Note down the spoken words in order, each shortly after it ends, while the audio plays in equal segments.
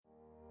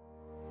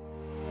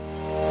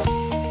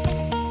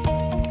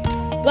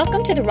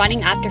Welcome to the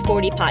Running After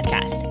 40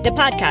 podcast, the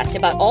podcast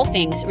about all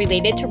things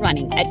related to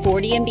running at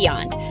 40 and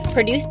beyond,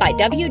 produced by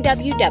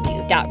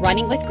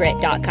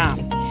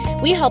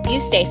www.runningwithgrit.com. We help you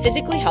stay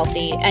physically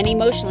healthy and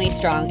emotionally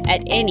strong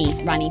at any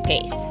running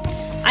pace.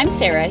 I'm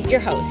Sarah, your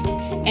host,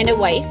 and a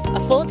wife,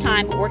 a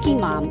full-time working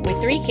mom with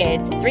 3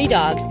 kids, 3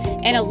 dogs,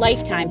 and a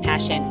lifetime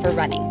passion for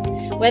running.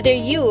 Whether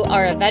you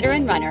are a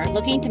veteran runner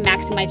looking to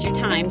maximize your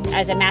times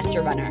as a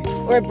master runner,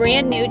 or a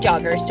brand new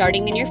jogger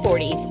starting in your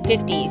 40s,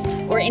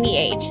 50s, or any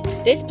age,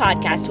 this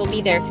podcast will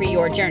be there for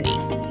your journey.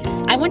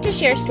 I want to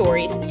share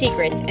stories,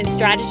 secrets, and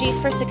strategies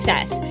for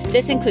success.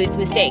 This includes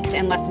mistakes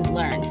and lessons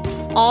learned,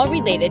 all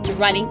related to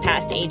running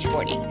past age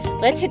 40.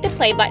 Let's hit the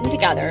play button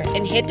together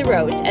and hit the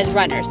roads as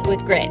runners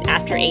with grit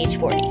after age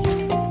 40.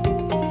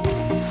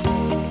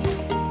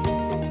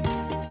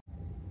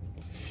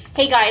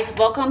 Hey guys,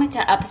 welcome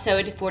to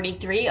episode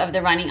 43 of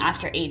the Running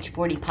After Age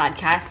 40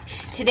 podcast.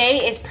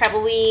 Today is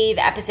probably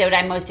the episode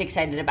I'm most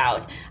excited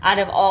about out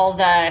of all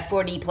the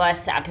 40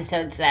 plus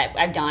episodes that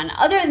I've done,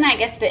 other than I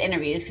guess the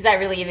interviews, because I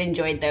really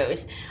enjoyed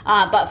those.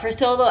 But for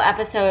solo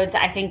episodes,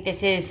 I think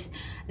this is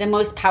the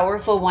most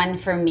powerful one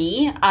for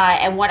me.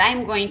 And what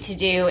I'm going to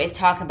do is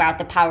talk about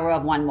The Power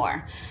of One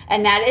More.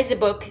 And that is a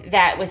book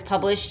that was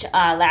published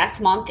last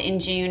month in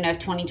June of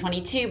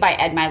 2022 by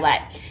Ed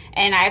Mylett.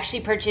 And I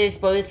actually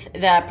purchased both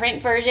the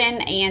print version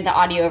and the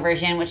audio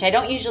version, which I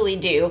don't usually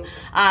do.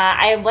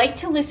 I like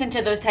to listen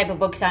to those type of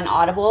books on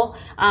Audible,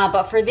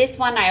 but for this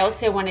one, I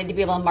also wanted to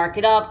be able to mark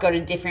it up, go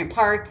to different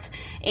parts,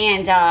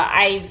 and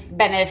I've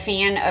been a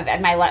fan of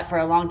Ed Mylett for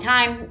a long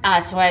time,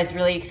 so I was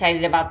really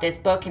excited about this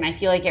book, and I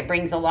feel like it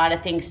brings a lot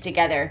of things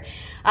together.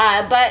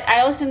 But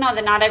I also know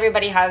that not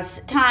everybody has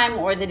time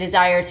or the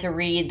desire to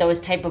read those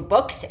type of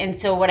books, and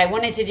so what I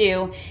wanted to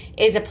do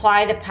is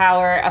apply the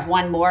power of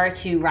one more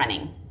to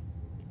running.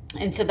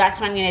 And so that's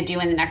what I'm going to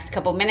do in the next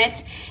couple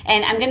minutes.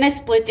 And I'm going to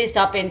split this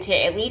up into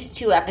at least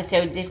 2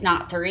 episodes, if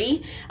not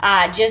 3,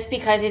 just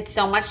because it's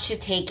so much to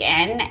take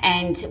in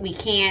and we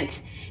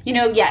can't,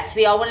 yes,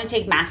 we all want to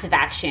take massive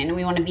action.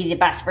 We want to be the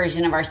best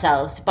version of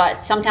ourselves.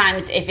 But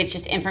sometimes if it's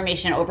just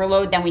information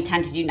overload, then we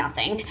tend to do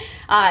nothing.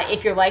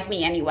 If you're like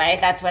me anyway,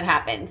 that's what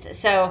happens.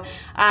 So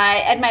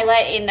Ed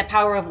Mylett in The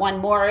Power of One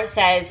More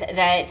says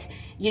that,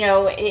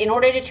 in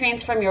order to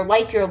transform your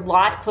life, you're a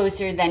lot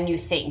closer than you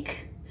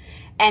think.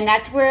 And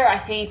that's where I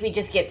think we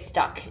just get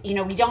stuck. We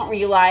don't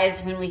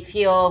realize when we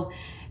feel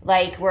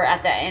like we're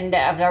at the end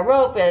of the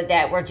rope,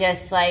 that we're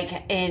just like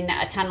in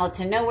a tunnel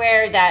to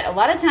nowhere, that a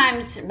lot of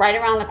times right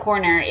around the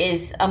corner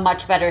is a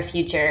much better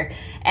future.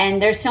 And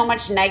there's so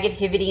much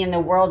negativity in the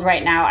world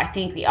right now. I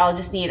think we all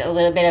just need a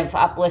little bit of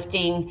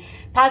uplifting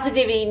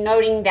positivity,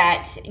 noting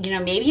that,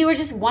 maybe you were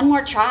just one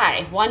more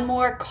try, one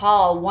more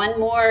call, one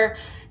more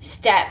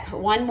step,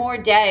 one more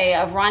day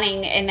of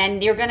running, and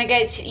then you're going to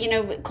get,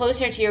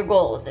 closer to your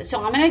goals.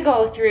 So I'm going to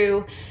go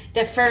through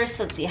the first,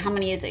 let's see, how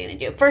many is it going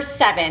to do? First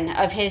 7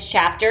 of his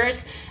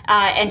chapters,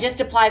 and just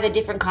apply the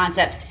different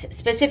concepts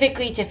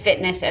specifically to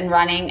fitness and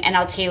running, and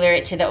I'll tailor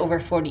it to the over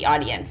 40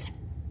 audience.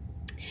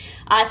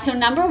 So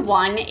number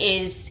 1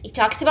 is, he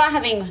talks about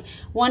having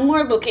one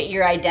more look at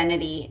your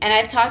identity. And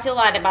I've talked a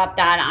lot about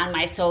that on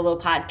my solo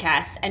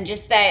podcast, and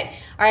just that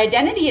our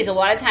identity is a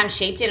lot of times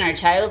shaped in our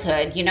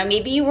childhood.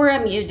 Maybe you were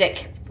a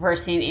music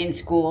person in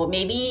school.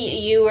 Maybe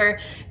you were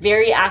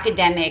very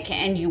academic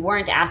and you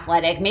weren't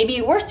athletic. Maybe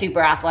you were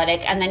super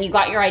athletic and then you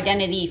got your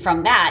identity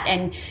from that,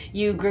 and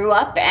you grew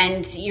up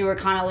and you were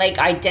kind of like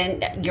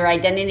your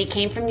identity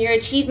came from your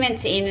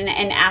achievements in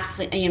an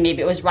athlete.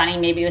 Maybe it was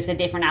running, maybe it was a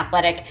different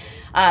athletic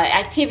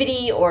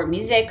activity or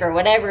music or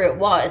whatever it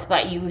was,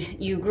 but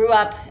you grew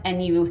up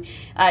and you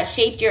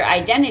shaped your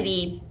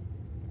identity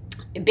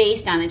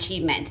based on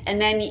achievement. And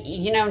then,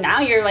 now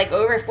you're like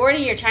over 40,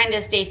 you're trying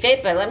to stay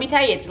fit, but let me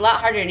tell you, it's a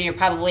lot harder and you're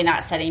probably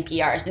not setting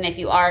PRs. And if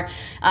you are,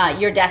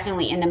 you're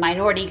definitely in the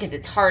minority, because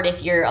it's hard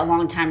if you're a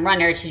long-time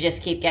runner to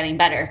just keep getting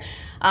better.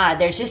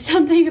 There's just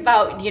something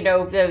about,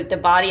 the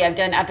body. I've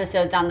done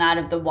episodes on that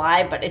of the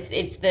why, but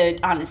it's the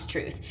honest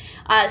truth.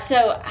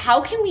 So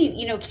how can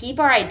we, keep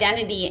our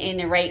identity in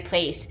the right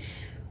place?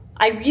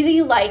 I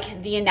really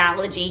like the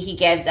analogy he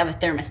gives of a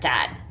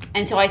thermostat.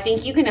 And so I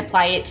think you can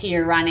apply it to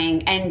your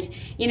running. And,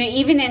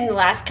 even in the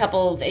last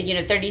couple of,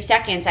 30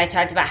 seconds, I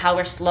talked about how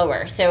we're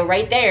slower. So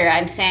right there,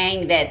 I'm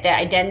saying that the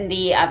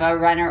identity of a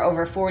runner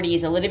over 40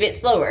 is a little bit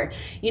slower.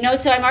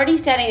 So I'm already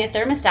setting a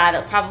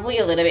thermostat probably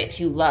a little bit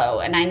too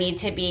low. And I need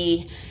to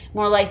be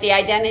more like the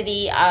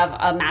identity of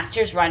a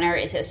master's runner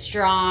is a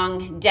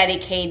strong,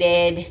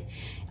 dedicated,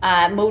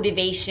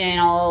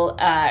 motivational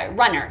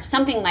runner,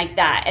 something like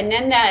that. And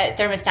then the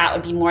thermostat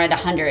would be more at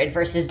 100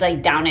 versus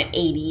like down at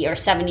 80 or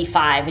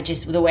 75, which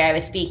is the way I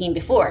was speaking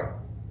before.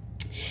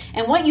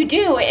 And what you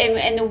do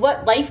and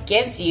what life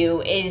gives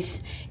you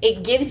is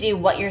it gives you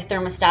what your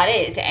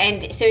thermostat is.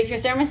 And so if your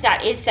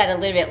thermostat is set a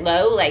little bit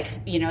low, like,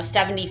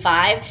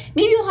 75,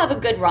 maybe you'll have a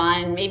good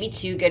run, maybe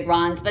 2 good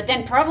runs, but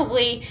then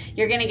probably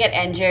you're going to get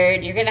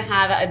injured. You're going to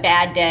have a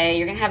bad day.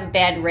 You're going to have a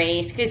bad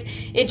race because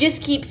it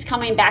just keeps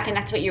coming back, and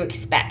that's what you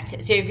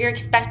expect. So if you're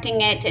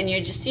expecting it and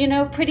you're just,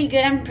 pretty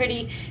good, I'm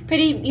pretty,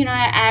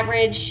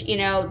 average,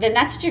 then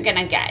that's what you're going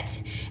to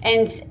get.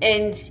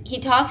 And he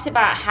talks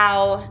about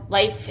how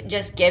life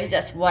just gives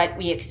us what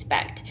we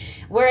expect.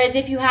 Whereas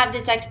if you have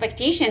this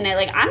expectation that,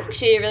 like, I'm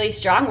actually a really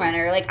strong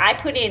runner, like, I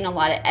put in a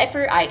lot of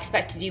effort, I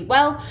expect to do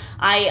well,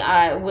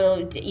 I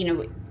will,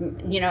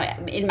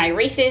 in my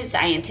races,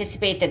 I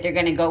anticipate that they're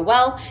going to go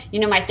well,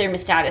 my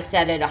thermostat is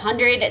set at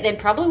 100, then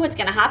probably what's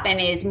going to happen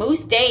is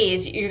most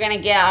days you're going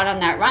to get out on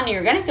that run and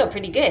you're going to feel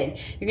pretty good.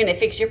 You're going to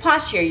fix your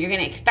posture. You're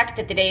going to expect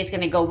that the day is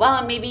going to go well.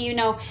 And maybe,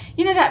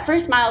 that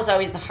first mile is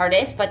always the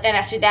hardest, but then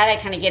after that, I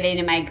kind of get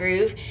into my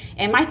groove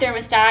and my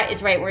thermostat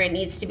is right where it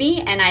needs to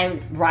be. And I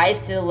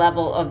rise to the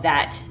level of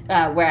that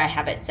where I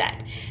have it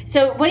set.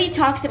 So what he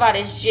talks about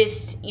is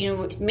just,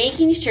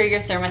 making sure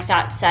your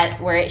thermostat's set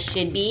where it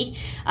should be.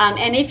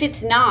 And if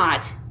it's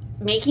not,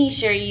 making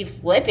sure you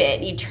flip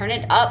it, you turn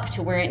it up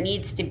to where it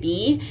needs to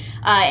be.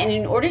 And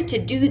in order to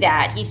do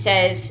that, he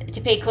says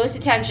to pay close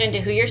attention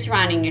to who you're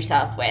surrounding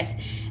yourself with.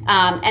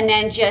 And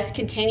then just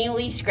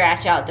continually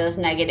scratch out those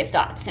negative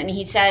thoughts. And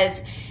he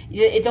says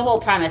the whole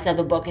premise of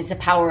the book is the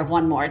power of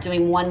one more,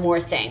 doing one more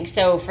thing.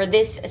 So for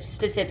this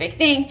specific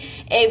thing,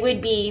 it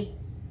would be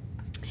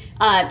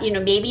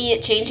maybe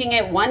changing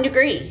it 1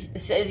 degree,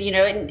 so,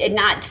 and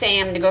not saying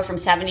I'm going to go from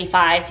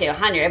 75 to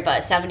 100,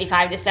 but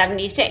 75 to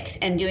 76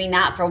 and doing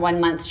that for 1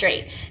 month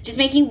straight. Just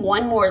making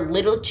one more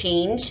little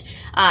change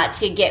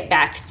to get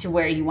back to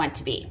where you want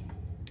to be.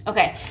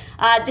 Okay,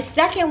 the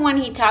second one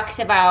he talks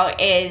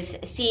about is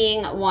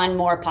seeing one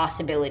more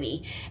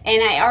possibility.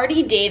 And I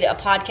already did a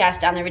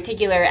podcast on the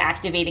reticular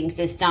activating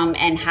system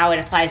and how it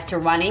applies to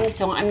running.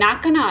 So I'm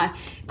not going to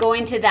go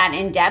into that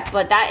in depth,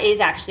 but that is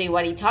actually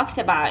what he talks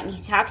about. And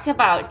he talks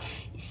about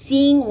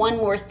seeing one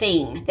more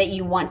thing that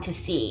you want to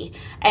see.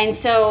 And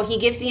so he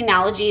gives the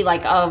analogy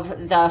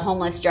of the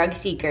homeless drug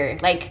seeker.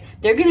 Like,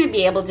 they're going to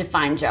be able to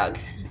find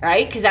drugs,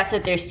 right? Because that's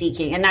what they're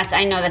seeking. And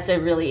I know that's a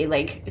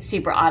really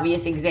super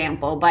obvious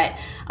example, but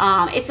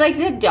it's like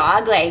the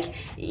dog,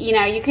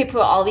 you could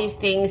put all these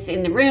things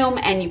in the room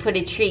and you put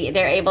a treat.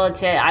 They're able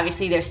to,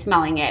 obviously they're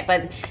smelling it,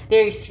 but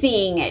they're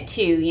seeing it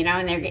too,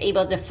 and they're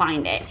able to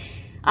find it.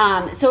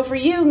 So for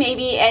you,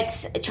 maybe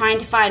it's trying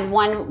to find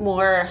one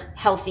more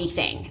healthy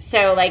thing.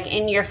 So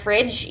in your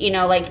fridge,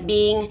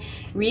 being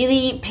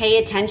really pay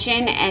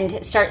attention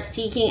and start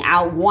seeking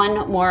out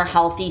one more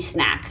healthy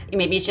snack.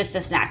 Maybe it's just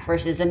a snack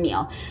versus a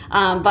meal.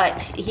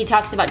 But he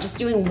talks about just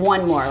doing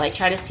one more,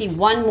 try to see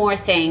one more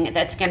thing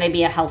that's going to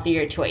be a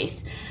healthier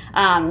choice.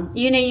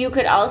 You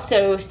could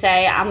also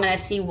say, I'm going to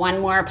see one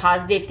more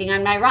positive thing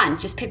on my run.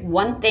 Just pick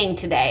one thing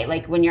today,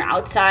 when you're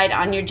outside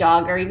on your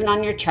jog or even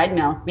on your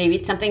treadmill. Maybe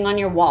it's something on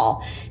your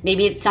wall.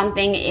 Maybe it's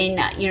something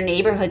in your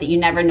neighborhood that you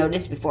never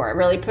noticed before. A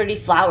really pretty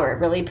flower, a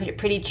really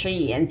pretty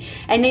tree. And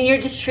then you're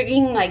just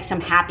triggering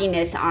some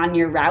happiness on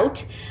your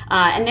route.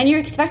 And then you're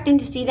expecting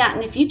to see that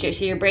in the future.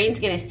 So your brain's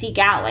going to seek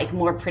out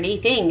more pretty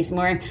things,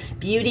 more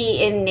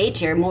beauty in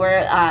nature, more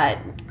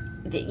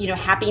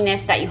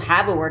happiness that you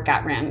have a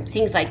workout room,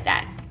 things like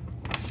that.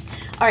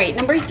 All right,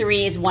 number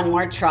 3 is one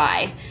more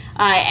try.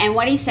 And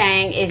what he's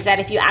saying is that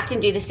if you act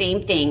and do the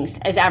same things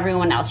as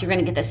everyone else, you're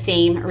going to get the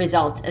same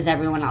results as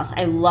everyone else.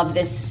 I love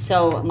this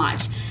so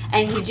much.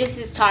 And he just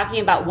is talking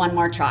about one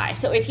more try.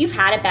 So if you've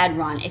had a bad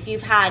run, if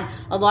you've had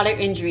a lot of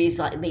injuries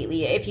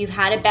lately, if you've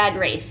had a bad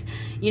race,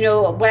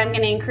 what I'm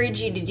going to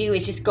encourage you to do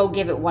is just go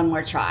give it one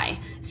more try.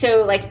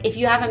 So if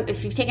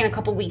you've taken a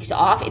couple weeks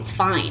off, it's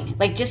fine.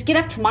 Just get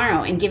up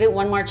tomorrow and give it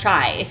one more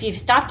try. If you've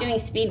stopped doing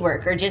speed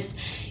work or just,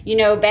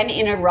 been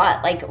in a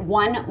rut,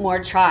 one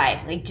more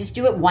try. Just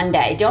do it one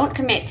day. Don't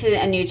commit to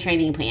a new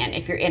training plan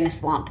if you're in a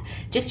slump.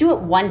 Just do it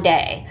one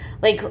day.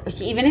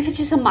 Even if it's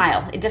just a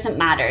mile, it doesn't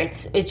matter.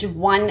 It's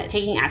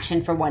taking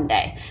action for one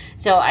day.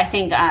 So I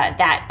think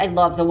that I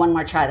love the one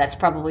more try. That's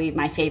probably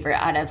my favorite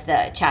out of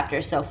the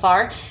chapters so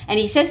far. And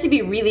he says to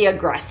be really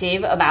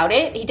aggressive about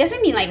it. He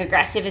doesn't mean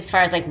aggressive as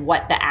far as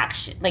what the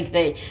action,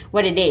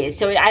 what it is.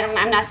 So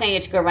I'm not saying you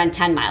have to go run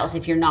 10 miles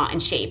if you're not in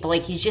shape, but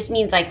he just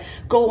means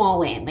go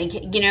all in,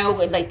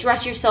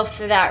 dress yourself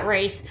for that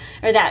race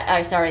or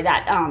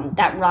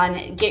that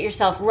run, get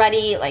yourself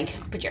ready,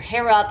 put your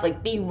hair up,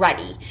 be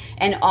ready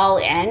and all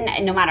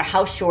in, no matter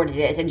how short it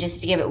is, and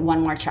just to give it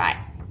one more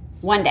try,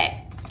 one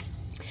day.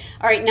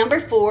 All right, number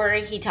 4,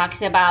 he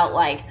talks about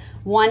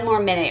one more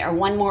minute or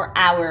one more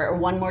hour or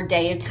one more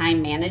day of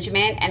time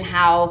management and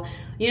how,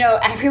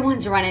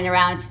 everyone's running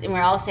around and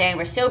we're all saying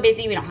we're so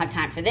busy, we don't have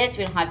time for this,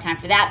 we don't have time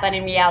for that. But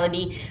in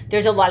reality,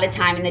 there's a lot of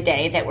time in the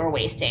day that we're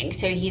wasting.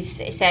 So he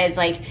says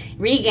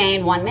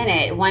regain 1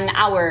 minute, 1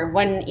 hour,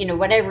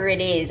 whatever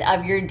it is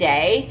of your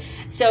day.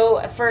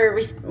 So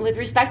with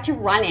respect to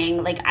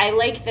running, I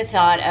like the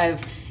thought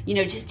of,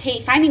 just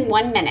finding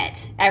 1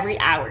 minute every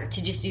hour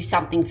to just do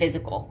something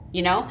physical,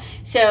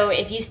 So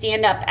if you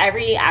stand up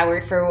every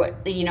hour for,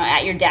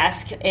 at your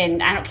desk,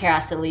 and I don't care how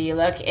silly you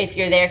look, if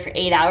you're there for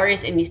 8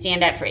 hours and you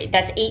stand up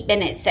that's 8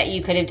 minutes that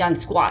you could have done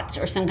squats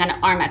or some kind of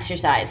arm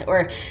exercise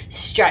or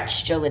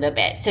stretched a little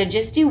bit. So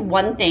just do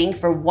one thing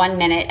for 1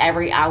 minute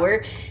every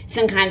hour,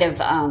 some kind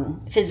of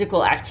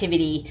physical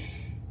activity,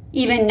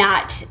 even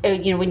not,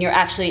 when you're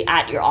actually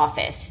at your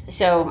office.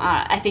 So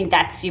I think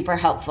that's super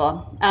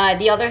helpful.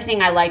 The other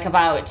thing I like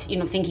about,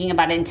 thinking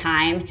about in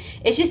time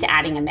is just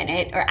adding a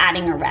minute or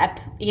adding a rep.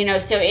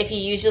 So if you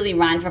usually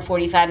run for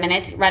 45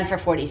 minutes, run for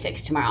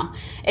 46 tomorrow.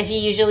 If you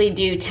usually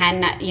do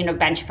 10,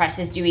 bench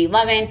presses, do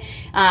 11.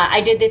 I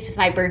did this with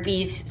my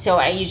burpees. So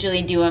I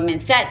usually do them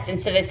in sets.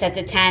 Instead of sets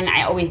of 10,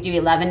 I always do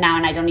 11 now,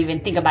 and I don't even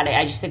think about it.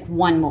 I just think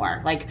one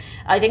more. Like,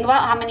 I think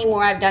about how many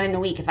more I've done in a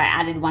week if I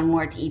added one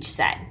more to each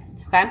set.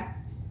 Okay.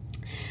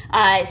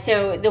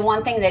 So the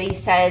one thing that he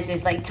says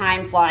is like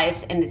time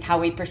flies and it's how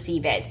we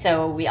perceive it.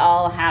 So we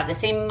all have the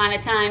same amount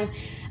of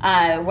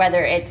time,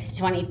 whether it's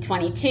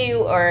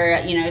 2022 or,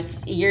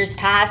 it's years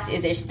past,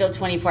 there's still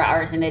 24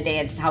 hours in a day.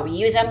 It's how we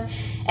use them.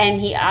 And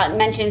he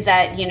mentions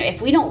that, if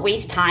we don't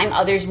waste time,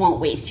 others won't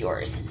waste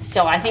yours.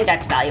 So I think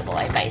that's valuable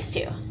advice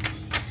too.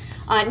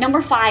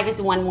 Number 5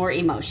 is one more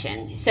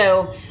emotion.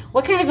 So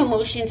what kind of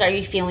emotions are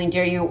you feeling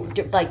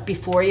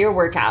before your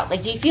workout?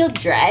 Like, do you feel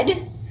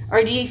dread?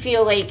 Or do you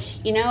feel like,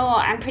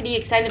 I'm pretty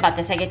excited about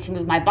this. I get to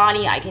move my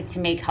body. I get to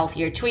make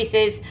healthier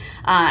choices.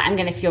 I'm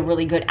going to feel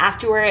really good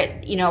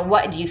afterward.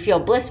 What do you feel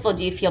blissful?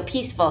 Do you feel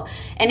peaceful?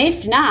 And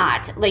if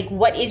not,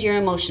 what is your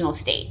emotional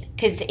state?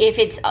 Because if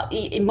it's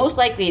most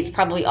likely, it's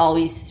probably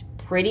always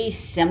pretty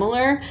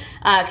similar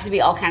because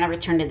we all kind of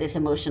return to this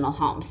emotional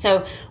home.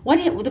 So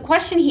the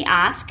question he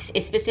asks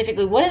is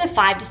specifically, what are the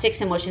 5 to 6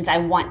 emotions I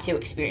want to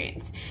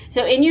experience?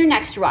 So in your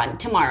next run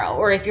tomorrow,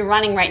 or if you're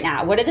running right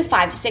now, what are the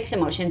 5 to 6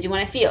 emotions you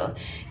want to feel?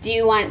 Do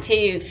you want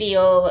to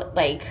feel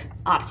like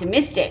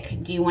optimistic?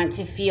 Do you want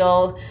to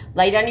feel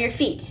light on your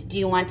feet? Do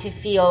you want to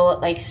feel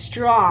like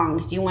strong?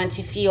 Do you want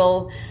to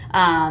feel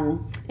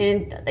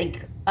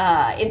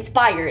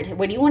inspired?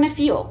 What do you want to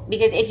feel?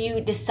 Because if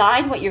you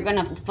decide what you're going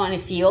to want to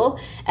feel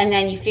and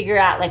then you figure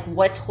out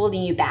what's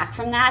holding you back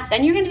from that,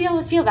 then you're going to be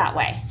able to feel that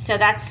way. So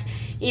that's,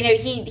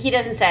 he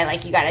doesn't say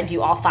you got to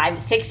do all 5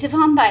 to 6 of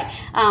them, but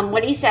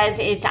what he says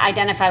is to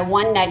identify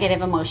one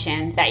negative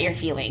emotion that you're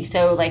feeling.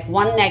 So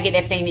one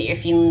negative thing that you're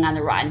feeling on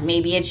the run.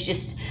 Maybe it's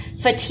just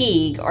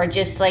fatigue or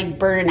just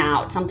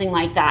burnout, something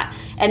like that.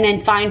 And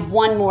then find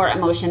one more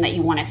emotion that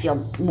you want to feel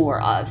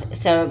more of.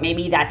 So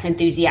maybe that's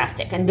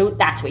enthusiastic, and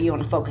that's what you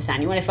want to focus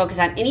on. You want to focus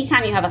on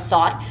anytime you have a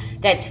thought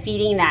that's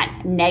feeding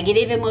that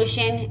negative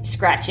emotion,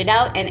 scratch it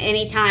out. And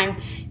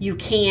anytime you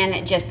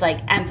can just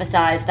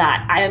emphasize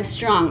that I am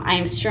strong, I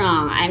am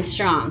strong, I am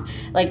strong.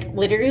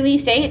 Literally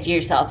say it to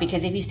yourself,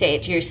 because if you say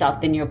it to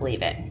yourself, then you'll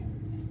believe it.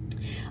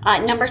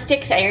 Number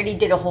 6, I already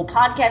did a whole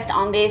podcast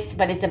on this,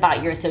 but it's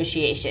about your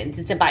associations.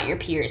 It's about your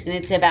peers, and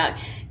it's about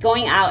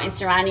going out and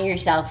surrounding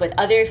yourself with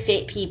other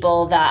fit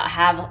people that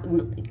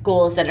have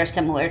goals that are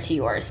similar to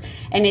yours,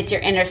 and it's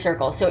your inner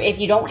circle. So if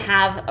you don't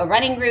have a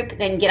running group,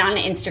 then get on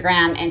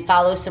Instagram and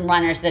follow some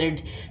runners that are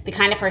the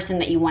kind of person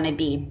that you want to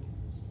be.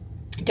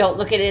 Don't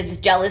look at it as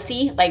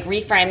jealousy,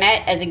 reframe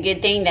it as a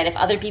good thing that if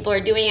other people are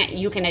doing it,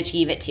 you can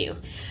achieve it too.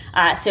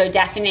 So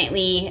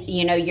definitely,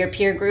 your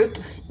peer group,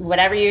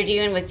 whatever you're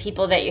doing with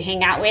people that you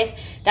hang out with,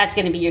 that's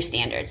going to be your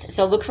standards.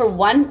 So look for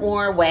one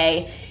more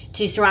way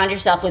to surround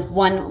yourself with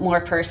one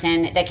more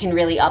person that can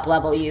really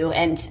up-level you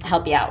and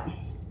help you out.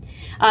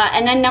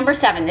 And then number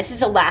 7, this is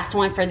the last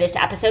one for this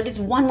episode, is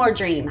one more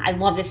dream. I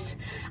love this,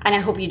 and I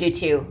hope you do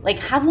too.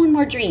 Have one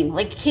more dream,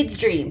 kids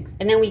dream,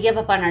 and then we give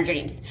up on our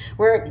dreams.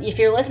 If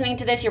you're listening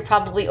to this, you're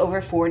probably over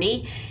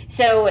 40.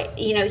 So,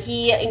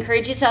 he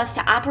encourages us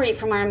to operate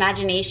from our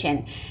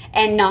imagination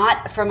and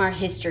not from our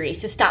history.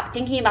 So stop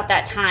thinking about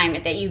that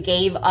time that you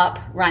gave up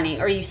running,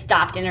 or you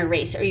stopped in a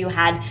race, or you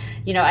had,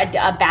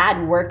 a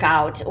bad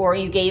workout, or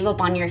you gave up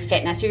on your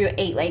fitness, or you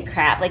ate like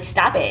crap.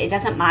 Stop it. It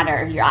doesn't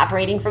matter. You're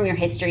operating from your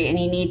history, and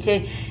you need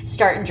to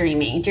start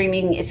dreaming.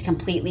 Dreaming is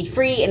completely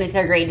free, and it's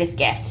our greatest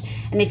gift.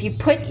 And if you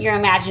put your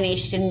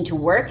imagination to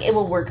work, it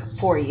will work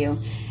for you.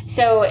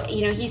 So,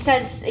 he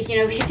says,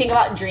 you think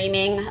about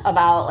dreaming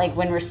about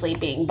when we're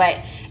sleeping, but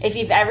if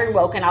you've ever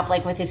woken up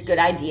with this good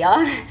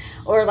idea,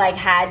 or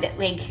had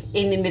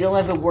in the middle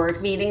of a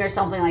work meeting or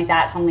something like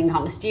that, something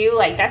comes to you,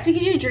 that's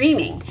because you're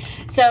dreaming.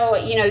 So,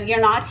 you're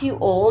not too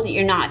old.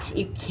 You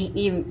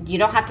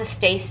don't have to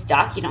stay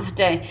stuck. You don't have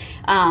to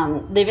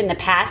live in the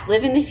past,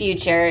 live in the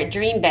future,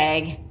 dream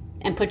big,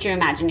 and put your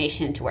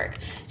imagination to work.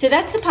 So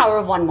that's the power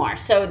of one more.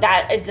 So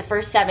that is the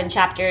first 7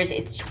 chapters.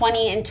 It's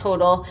 20 in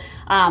total.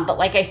 But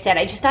like I said,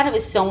 I just thought it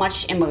was so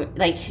much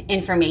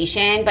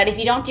information. But if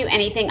you don't do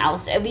anything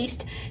else, at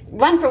least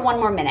run for one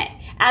more minute.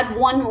 Add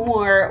one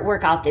more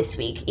workout this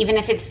week, even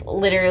if it's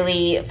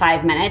literally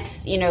 5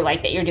 minutes,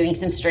 like that you're doing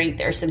some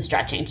strength or some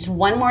stretching. Just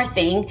one more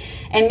thing,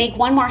 and make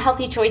one more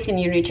healthy choice in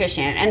your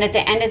nutrition. And at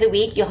the end of the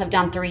week, you'll have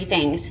done 3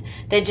 things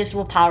that just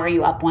will power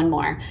you up one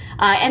more.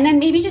 And then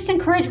maybe just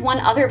encourage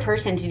one other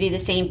person to do the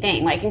same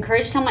thing. Like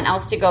encourage someone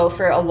else to go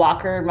for a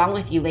walk or run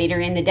with you later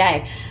in the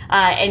day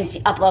and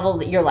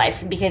up-level your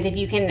life. Because if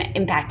you can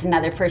impact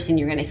another person,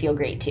 you're going to feel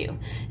great too.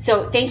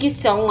 So thank you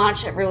so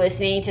much for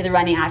listening to the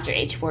Running After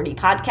Age 40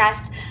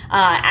 podcast.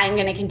 I'm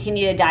going to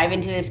continue to dive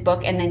into this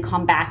book and then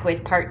come back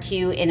with part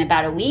 2 in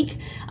about a week.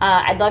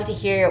 I'd love to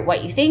hear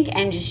what you think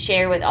and just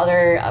share with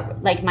other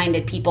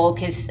like-minded people,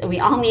 because we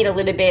all need a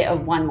little bit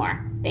of one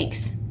more.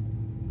 Thanks.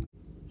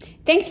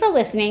 Thanks for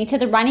listening to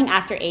the Running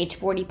After Age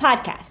 40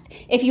 podcast.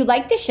 If you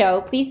like the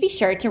show, please be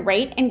sure to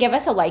rate and give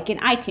us a like in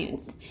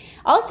iTunes.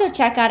 Also,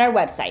 check out our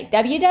website,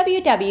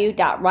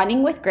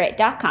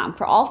 www.runningwithgrit.com,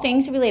 for all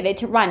things related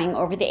to running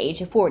over the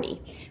age of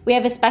 40. We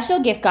have a special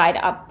gift guide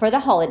up for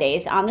the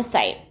holidays on the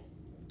site,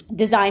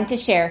 designed to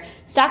share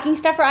stocking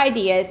stuffer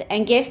ideas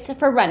and gifts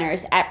for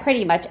runners at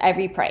pretty much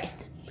every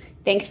price.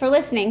 Thanks for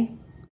listening.